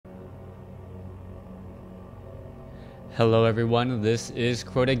Hello everyone, this is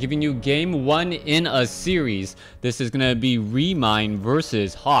Crota giving you game 1 in a series. This is going to be Remine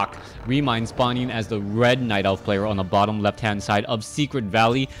versus Hawk. Remine spawning as the red Night Elf player on the bottom left hand side of Secret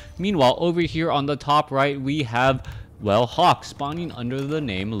Valley. Meanwhile, over here on the top right, we have, well, Hawk spawning under the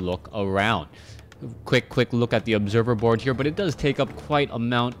name Look Around. Quick look at the observer board here, but it does take up quite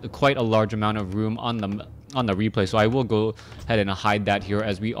a large amount of room on the replay, so I will go ahead and hide that here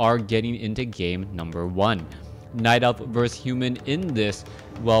as we are getting into game number 1. Night Elf versus Human in this,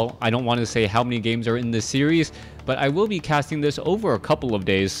 well, I don't want to say how many games are in this series, but I will be casting this over a couple of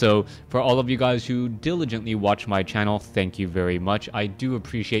days. So for all of you guys who diligently watch my channel, thank you very much. I do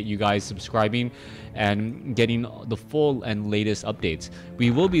appreciate you guys subscribing and getting the full and latest updates.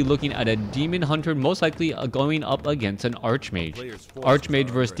 We will be looking at a Demon Hunter, most likely going up against an Archmage. Archmage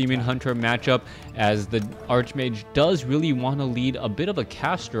versus Demon Hunter matchup, as the Archmage does really want to lead a bit of a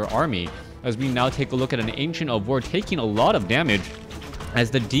caster army, as we now take a look at an Ancient of War taking a lot of damage,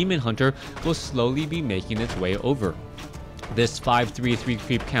 as the Demon Hunter will slowly be making its way over. This 5/3/3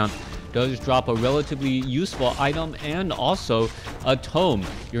 creep count does drop a relatively useful item and also a tome.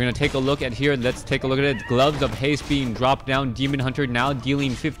 You're going to take a look at here. Let's take a look at it. Gloves of Haste being dropped down. Demon Hunter now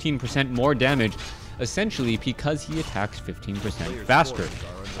dealing 15% more damage, essentially because he attacks 15% faster.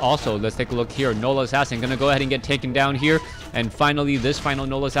 Also, let's take a look here. Null Assassin going to go ahead and get taken down here. And finally, this final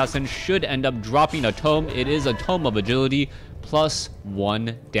Null Assassin should end up dropping a tome. It is a Tome of Agility plus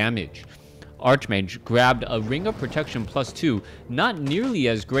 1 damage. Archmage grabbed a Ring of Protection plus 2. Not nearly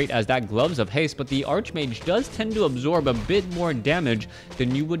as great as that Gloves of Haste, but the Archmage does tend to absorb a bit more damage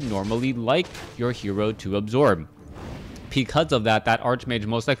than you would normally like your hero to absorb. Because of that, Archmage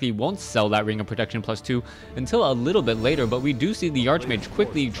most likely won't sell that Ring of Protection plus 2 until a little bit later, but we do see the Archmage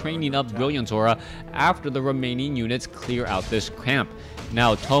quickly training up Brilliance Aura after the remaining units clear out this camp.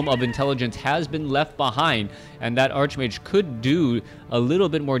 Now, Tome of Intelligence has been left behind, and that Archmage could do a little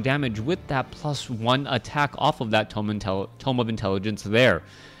bit more damage with that plus 1 attack off of that Tome of Intelligence there.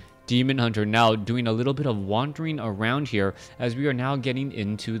 Demon Hunter now doing a little bit of wandering around here as we are now getting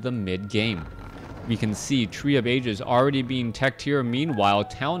into the mid-game. We can see Tree of Ages already being teched here. Meanwhile,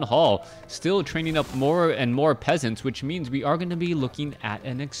 Town Hall still training up more and more peasants, which means we are going to be looking at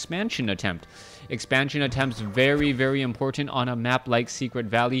an expansion attempt. Expansion attempts very important on a map like Secret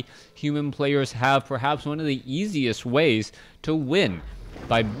Valley. Human players have perhaps one of the easiest ways to win.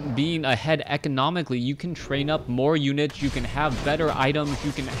 By being ahead economically, you can train up more units, you can have better items,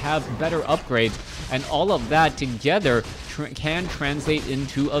 you can have better upgrades, and all of that together can translate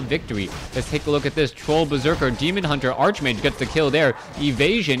into a victory. Let's take a look at this. Troll Berserker, Demon Hunter, Archmage gets the kill there.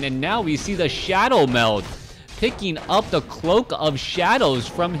 Evasion, and now we see the Shadow Meld, picking up the Cloak of Shadows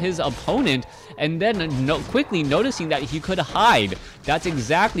from his opponent, and then quickly noticing that he could hide. That's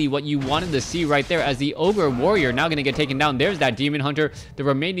exactly what you wanted to see right there, as the Ogre Warrior now going to get taken down. There's that Demon Hunter. The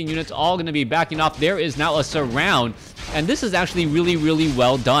remaining units all going to be backing off. There is now a surround, and this is actually really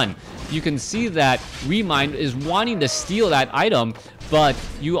well done. You can see that Remine is wanting to steal that item, but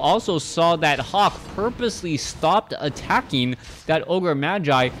you also saw that Hawk purposely stopped attacking that Ogre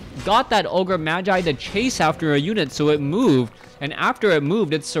Magi, got that Ogre Magi to chase after a unit so it moved, and after it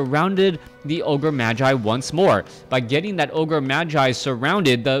moved, it surrounded the Ogre Magi once more. By getting that Ogre Magi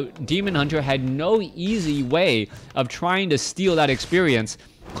surrounded, the Demon Hunter had no easy way of trying to steal that experience.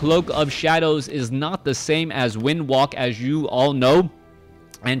 Cloak of Shadows is not the same as Windwalk, as you all know.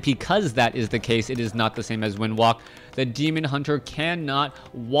 And because that is the case, it is not the same as Windwalk. The Demon Hunter cannot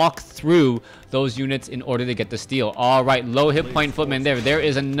walk through those units in order to get the steal. All right, low hit point Footman there. There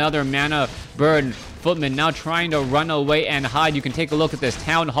is another mana burn. Footman now trying to run away and hide. You can take a look at this.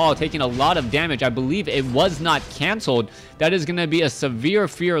 Town Hall taking a lot of damage. I believe it was not canceled. That is going to be a severe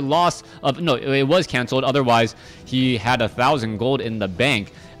fear loss of... No, it was canceled. Otherwise, he had 1,000 gold in the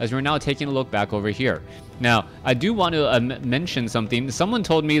bank. As we're now taking a look back over here. Now, I do want to mention something. Someone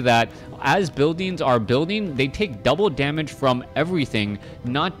told me that as buildings are building, they take double damage from everything,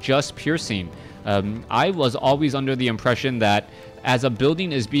 not just piercing. I was always under the impression that as a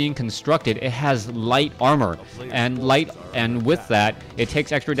building is being constructed, it has light armor, and with that, it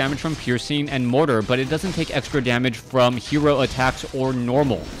takes extra damage from piercing and mortar, but it doesn't take extra damage from hero attacks or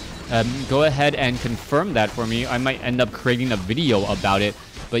normal. Go ahead and confirm that for me. I might end up creating a video about it.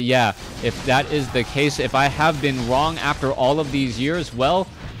 But yeah, if that is the case, if I have been wrong after all of these years, well,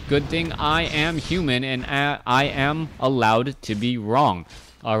 good thing I am human and I am allowed to be wrong.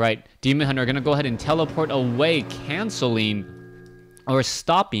 All right, Demon Hunter going to go ahead and teleport away, canceling or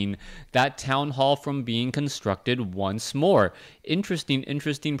stopping that Town Hall from being constructed once more.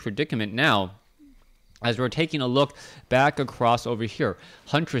 Interesting predicament now. As we're taking a look back across over here,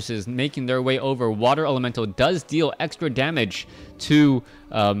 Huntresses making their way over. Water Elemental does deal extra damage to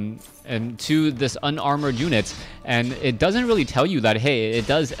this unarmored units, and it doesn't really tell you that, hey, it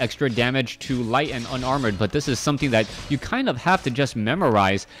does extra damage to light and unarmored, but this is something that you kind of have to just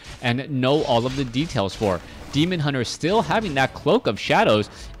memorize and know all of the details for. Demon Hunter still having that Cloak of Shadows.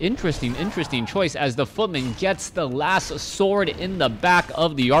 Interesting choice as the Footman gets the last sword in the back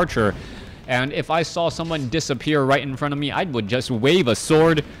of the Archer. And if I saw someone disappear right in front of me, I would just wave a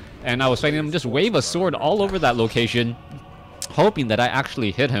sword, and I was fighting him, just wave a sword all over that location, hoping that I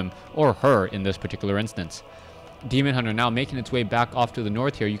actually hit him, or her in this particular instance. Demon Hunter now making its way back off to the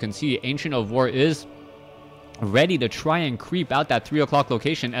north here. You can see Ancient of War is ready to try and creep out that 3 o'clock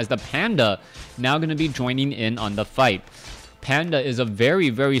location, as the Panda now going to be joining in on the fight. Panda is a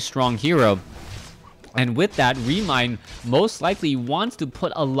very strong hero. And with that, Remind most likely wants to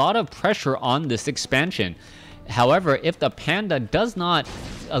put a lot of pressure on this expansion. However, if the Panda does not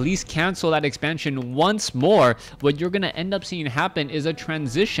at least cancel that expansion once more, what you're going to end up seeing happen is a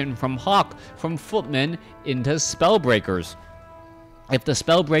transition from Hawk, from Footmen, into Spellbreakers. If the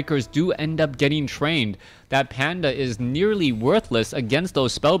Spellbreakers do end up getting trained, that Panda is nearly worthless against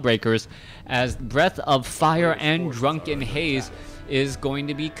those Spellbreakers, as Breath of Fire and Drunken Haze is going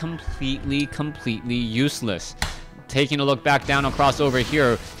to be completely useless. Taking a look back down across over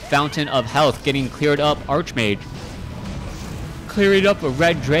here, Fountain of Health getting cleared up. Archmage clearing up a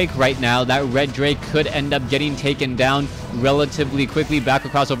Red Drake right now. That Red Drake could end up getting taken down relatively quickly. Back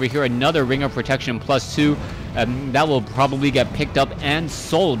across over here, another Ring of Protection +2. That will probably get picked up and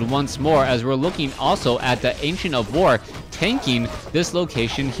sold once more, as we're looking also at the Ancient of War tanking this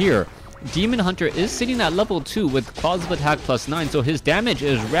location here. Demon Hunter is sitting at level 2 with Claws of Attack +9, so his damage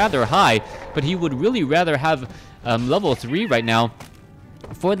is rather high, but he would really rather have level 3 right now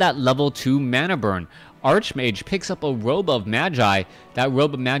for that level 2 mana burn. Archmage picks up a Robe of Magi. That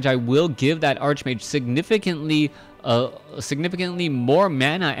Robe of Magi will give that Archmage significantly more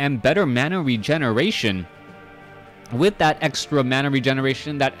mana and better mana regeneration. With that extra mana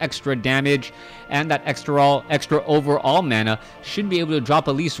regeneration, that extra damage, and that extra overall mana, should be able to drop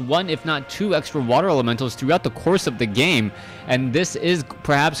at least 1, if not 2 extra water elementals throughout the course of the game. And this is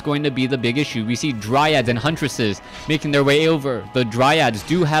perhaps going to be the big issue. We see Dryads and Huntresses making their way over. The Dryads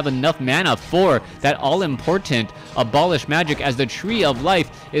do have enough mana for that all-important Abolish Magic, as the Tree of Life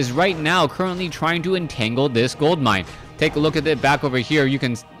is right now currently trying to entangle this gold mine. Take a look at it back over here. You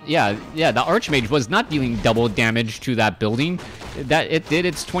can, yeah, the Archmage was not dealing double damage to that building. That it did.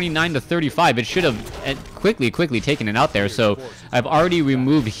 It's 29 to 35. It should have quickly taken it out there. So I've already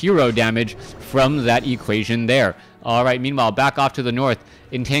removed hero damage from that equation there. All right. Meanwhile, back off to the north,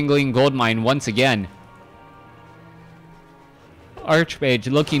 entangling gold mine once again. Archmage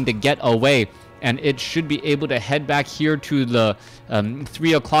looking to get away, and it should be able to head back here to the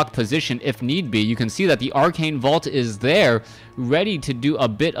 3 o'clock position if need be. You can see that the Arcane Vault is there, ready to do a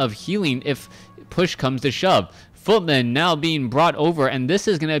bit of healing if push comes to shove. Footman now being brought over, and this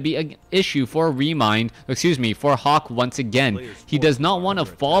is going to be an issue for for Hawk once again. He does not want to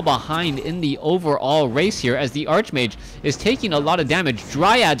fall behind in the overall race here, as the Archmage is taking a lot of damage.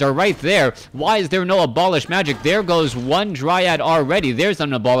 Dryads are right there. Why is there no Abolish Magic? There goes one Dryad already. There's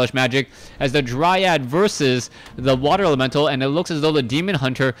an Abolish Magic, as the Dryad versus the Water Elemental, and it looks as though the Demon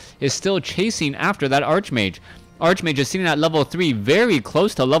Hunter is still chasing after that Archmage. Archmage is sitting at level 3, very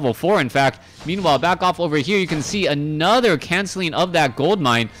close to level 4, in fact. Meanwhile, back off over here, you can see another canceling of that gold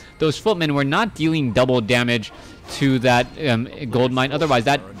mine. Those Footmen were not dealing double damage to that gold mine. Otherwise,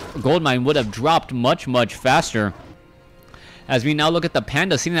 that gold mine would have dropped much faster. As we now look at the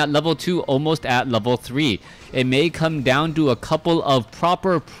Panda sitting at level 2, almost at level 3. It may come down to a couple of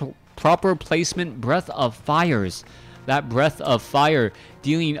proper placement Breath of Fires. That Breath of Fire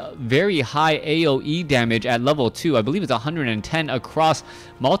dealing very high AoE damage at level 2. I believe it's 110 across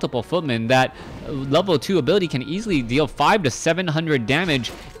multiple Footmen. That level 2 ability can easily deal 500 to 700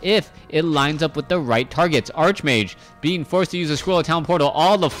 damage if it lines up with the right targets. Archmage being forced to use a Scroll of Town Portal.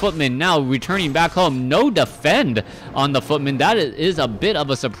 All the Footmen now returning back home. No defend on the Footmen. That is a bit of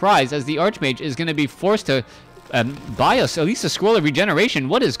a surprise, as the Archmage is going to be forced to buy us at least a Scroll of Regeneration.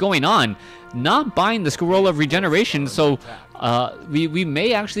 What is going on? Not buying the Scroll of Regeneration, so we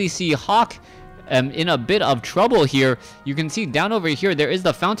may actually see Hawk in a bit of trouble here. You can see down over here there is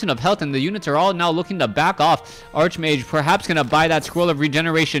the Fountain of Health, and the units are all now looking to back off. Archmage perhaps going to buy that Scroll of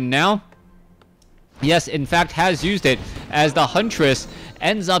Regeneration now. Yes, in fact, has used it, as the Huntress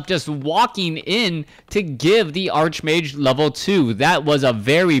ends up just walking in to give the Archmage level 2. That was a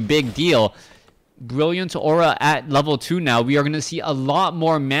very big deal. Brilliant Aura at level 2 now. We are going to see a lot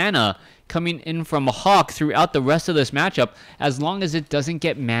more mana coming in from Hawk throughout the rest of this matchup, as long as it doesn't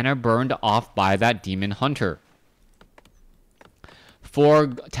get mana burned off by that Demon Hunter. 4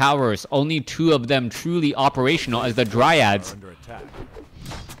 towers, only 2 of them truly operational as the Dryads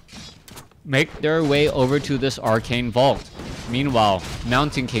make their way over to this Arcane Vault. Meanwhile,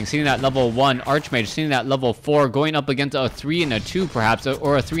 Mountain King sitting at level 1, Archmage sitting at level 4, going up against a 3 and a 2 perhaps,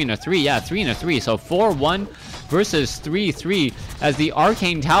 or a 3 and a 3, yeah, 3 and a 3, so 4-1 versus 3-3, as the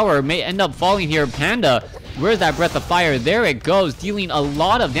Arcane Tower may end up falling here. Panda, where's that Breath of Fire? There it goes, dealing a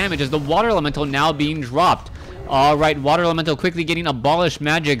lot of damage as the Water Elemental now being dropped. Alright, Water Elemental quickly getting Abolish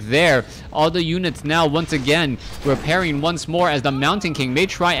Magic there. All the units now once again repairing once more as the Mountain King may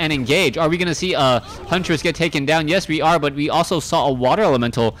try and engage. Are we going to see a Huntress get taken down? Yes, we are, but we also saw a Water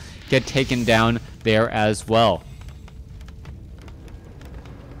Elemental get taken down there as well.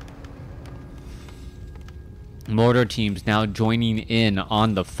 Mortar teams now joining in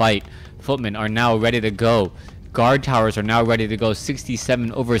on the fight. Footmen are now ready to go. Guard towers are now ready to go.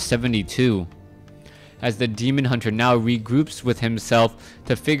 67 over 72. As the Demon Hunter now regroups with himself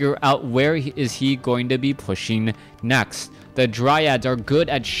to figure out where is he going to be pushing next. The Dryads are good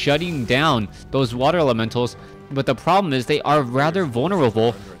at shutting down those Water Elementals, but the problem is they are rather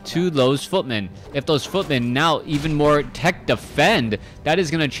vulnerable to those Footmen. If those Footmen now even more tech defend, that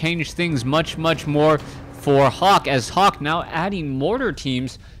is going to change things much more for Hawk, as Hawk now adding mortar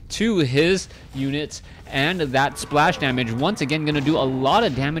teams to his units, and that splash damage once again going to do a lot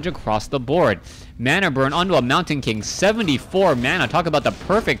of damage across the board. Mana burn onto a Mountain King, 74 mana. Talk about the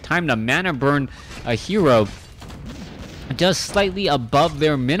perfect time to mana burn a hero just slightly above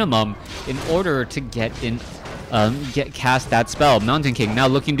their minimum in order to get cast that spell. Mountain King now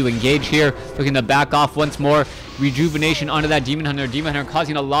looking to engage here, looking to back off once more. Rejuvenation onto that Demon Hunter. Demon Hunter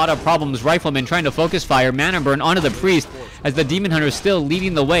causing a lot of problems. Rifleman trying to focus fire. Mana burn onto the Priest as the Demon Hunter is still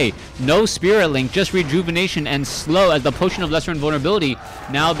leading the way. No Spirit Link, just Rejuvenation and slow as the Potion of Lesser Invulnerability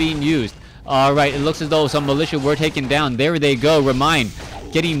now being used. Alright, it looks as though some Militia were taken down. There they go. Remind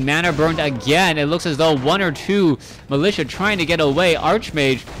getting mana burned again. It looks as though 1 or 2 Militia trying to get away.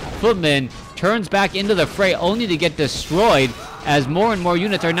 Archmage, Footman turns back into the fray only to get destroyed as more and more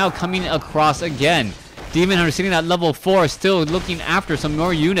units are now coming across again. Demon Hunter sitting at level 4, still looking after some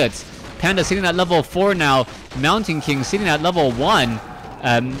more units. Panda sitting at level 4 now. Mountain King sitting at level 1.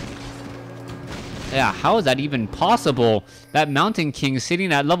 Yeah, how is that even possible? That Mountain King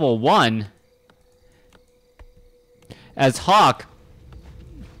sitting at level 1. As Hawk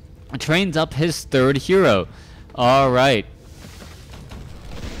trains up his 3rd hero. Alright.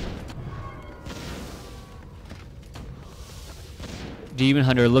 Demon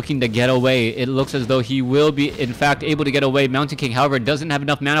Hunter looking to get away. It looks as though he will be, in fact, able to get away. Mountain King, however, doesn't have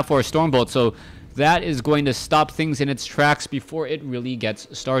enough mana for a Stormbolt, so that is going to stop things in its tracks before it really gets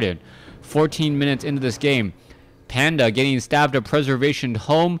started. 14 minutes into this game. Panda getting stabbed a Preservation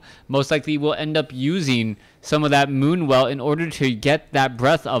home. Most likely will end up using some of that Moonwell in order to get that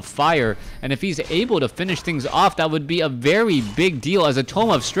Breath of Fire. And if he's able to finish things off, that would be a very big deal, as a Tome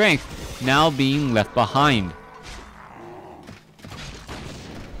of Strength now being left behind.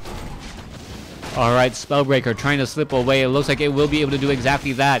 Alright, Spellbreaker trying to slip away. It looks like it will be able to do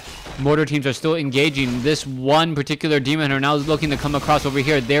exactly that. Mortar teams are still engaging. This one particular Demon Hunter now is looking to come across over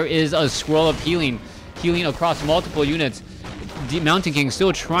here. There is a Scroll of Healing. Healing across multiple units. Mountain King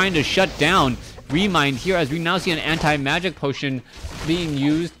still trying to shut down Remind here, as we now see an anti-magic potion being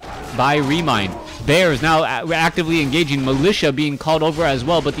used by Remind. Bears now actively engaging. Militia being called over as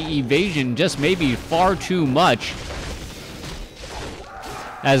well, but the evasion just may be far too much,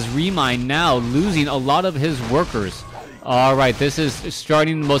 as Remind now losing a lot of his workers. Alright, this is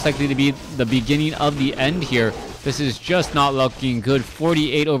starting most likely to be the beginning of the end here. This is just not looking good.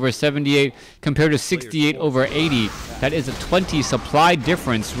 48 over 78 compared to 68 over 80. That is a 20 supply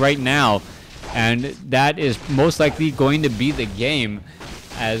difference right now. And that is most likely going to be the game,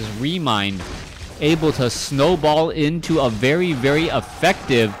 as Remind able to snowball into a very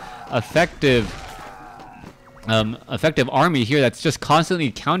effective army here that's just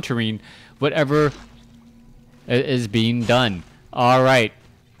constantly countering whatever is being done. Alright.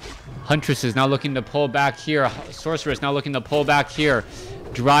 Huntress is now looking to pull back here. Sorceress now looking to pull back here.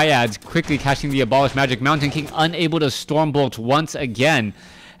 Dryads quickly casting the Abolish Magic. Mountain King unable to Stormbolt once again,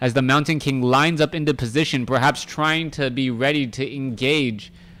 as the Mountain King lines up into position, perhaps trying to be ready to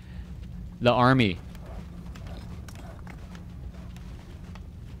engage the army.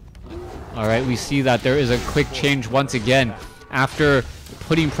 Alright, we see that there is a quick change once again after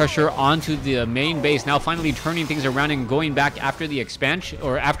putting pressure onto the main base, now finally turning things around and going back after the expansion,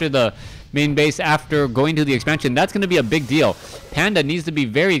 or after the main base after going to the expansion. That's going to be a big deal. Panda needs to be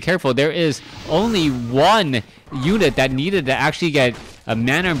very careful. There is only one unit that needed to actually get a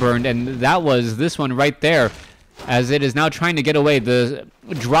mana burned, and that was this one right there, as it is now trying to get away. The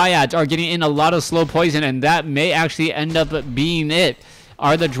Dryads are getting in a lot of slow poison, and that may actually end up being it.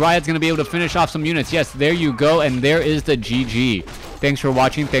 Are the Dryads going to be able to finish off some units? Yes, there you go, and there is the GG. Thanks for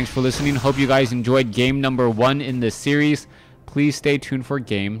watching. Thanks for listening. Hope you guys enjoyed game number 1 in this series. Please stay tuned for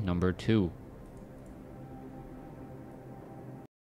game number 2.